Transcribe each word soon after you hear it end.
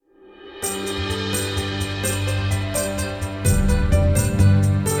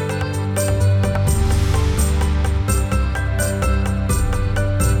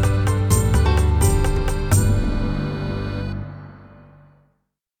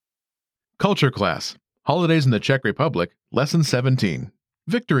Culture Class, Holidays in the Czech Republic, Lesson 17,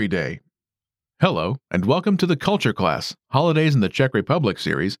 Victory Day. Hello, and welcome to the Culture Class, Holidays in the Czech Republic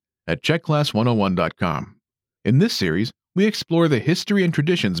series at czechclass101.com. In this series, we explore the history and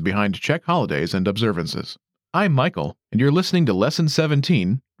traditions behind Czech holidays and observances. I'm Michael, and you're listening to Lesson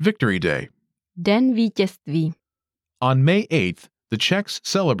 17, Victory Day. Den vítězství. On May 8th, the Czechs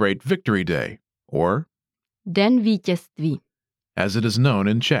celebrate Victory Day, or Den vítězství. as it is known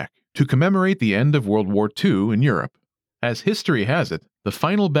in Czech, to commemorate the end of World War II in Europe. As history has it, the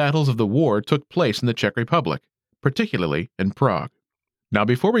final battles of the war took place in the Czech Republic, particularly in Prague. Now,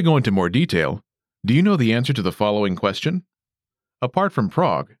 before we go into more detail, do you know the answer to the following question? Apart from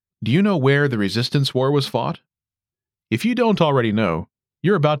Prague, do you know where the resistance war was fought? If you don't already know,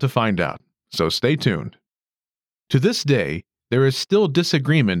 you're about to find out, so stay tuned. To this day, there is still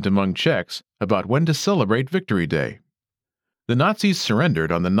disagreement among Czechs about when to celebrate Victory Day. The Nazis surrendered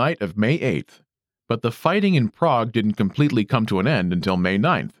on the night of May 8th, but the fighting in Prague didn't completely come to an end until May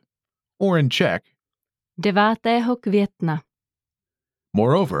 9th, or in Czech, 9. května.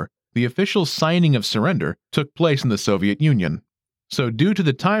 Moreover, the official signing of surrender took place in the Soviet Union, so due to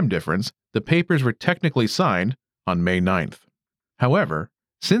the time difference, the papers were technically signed on May 9th. However,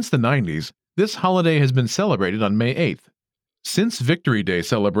 since the 90s, this holiday has been celebrated on May 8th. Since Victory Day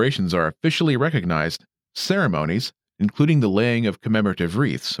celebrations are officially recognized, ceremonies, including the laying of commemorative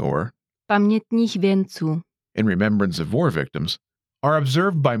wreaths, or Pamětních věnců. in remembrance of war victims, are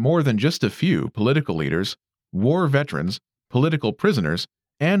observed by more than just a few political leaders, war veterans, political prisoners,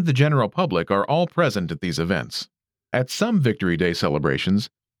 and the general public are all present at these events. At some Victory Day celebrations,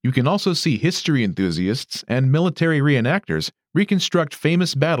 you can also see history enthusiasts and military reenactors reconstruct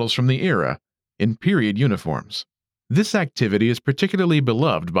famous battles from the era in period uniforms. This activity is particularly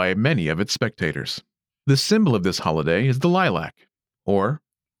beloved by many of its spectators. The symbol of this holiday is the lilac, or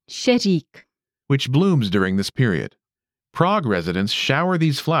Šeřík. which blooms during this period. Prague residents shower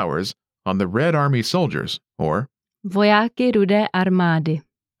these flowers on the Red Army soldiers, or Vojáky Rudé armády.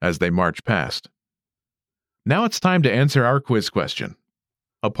 as they march past. Now it's time to answer our quiz question.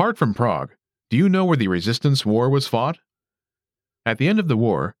 Apart from Prague, do you know where the resistance war was fought? At the end of the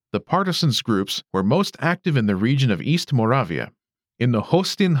war, the partisans groups were most active in the region of East Moravia, in the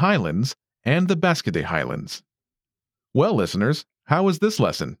Hostin Highlands and the Beskide Highlands. Well, listeners, how was this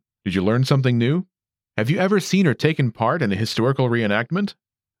lesson? Did you learn something new? Have you ever seen or taken part in a historical reenactment?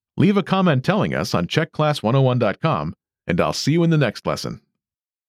 Leave a comment telling us on czechclass101.com, and I'll see you in the next lesson.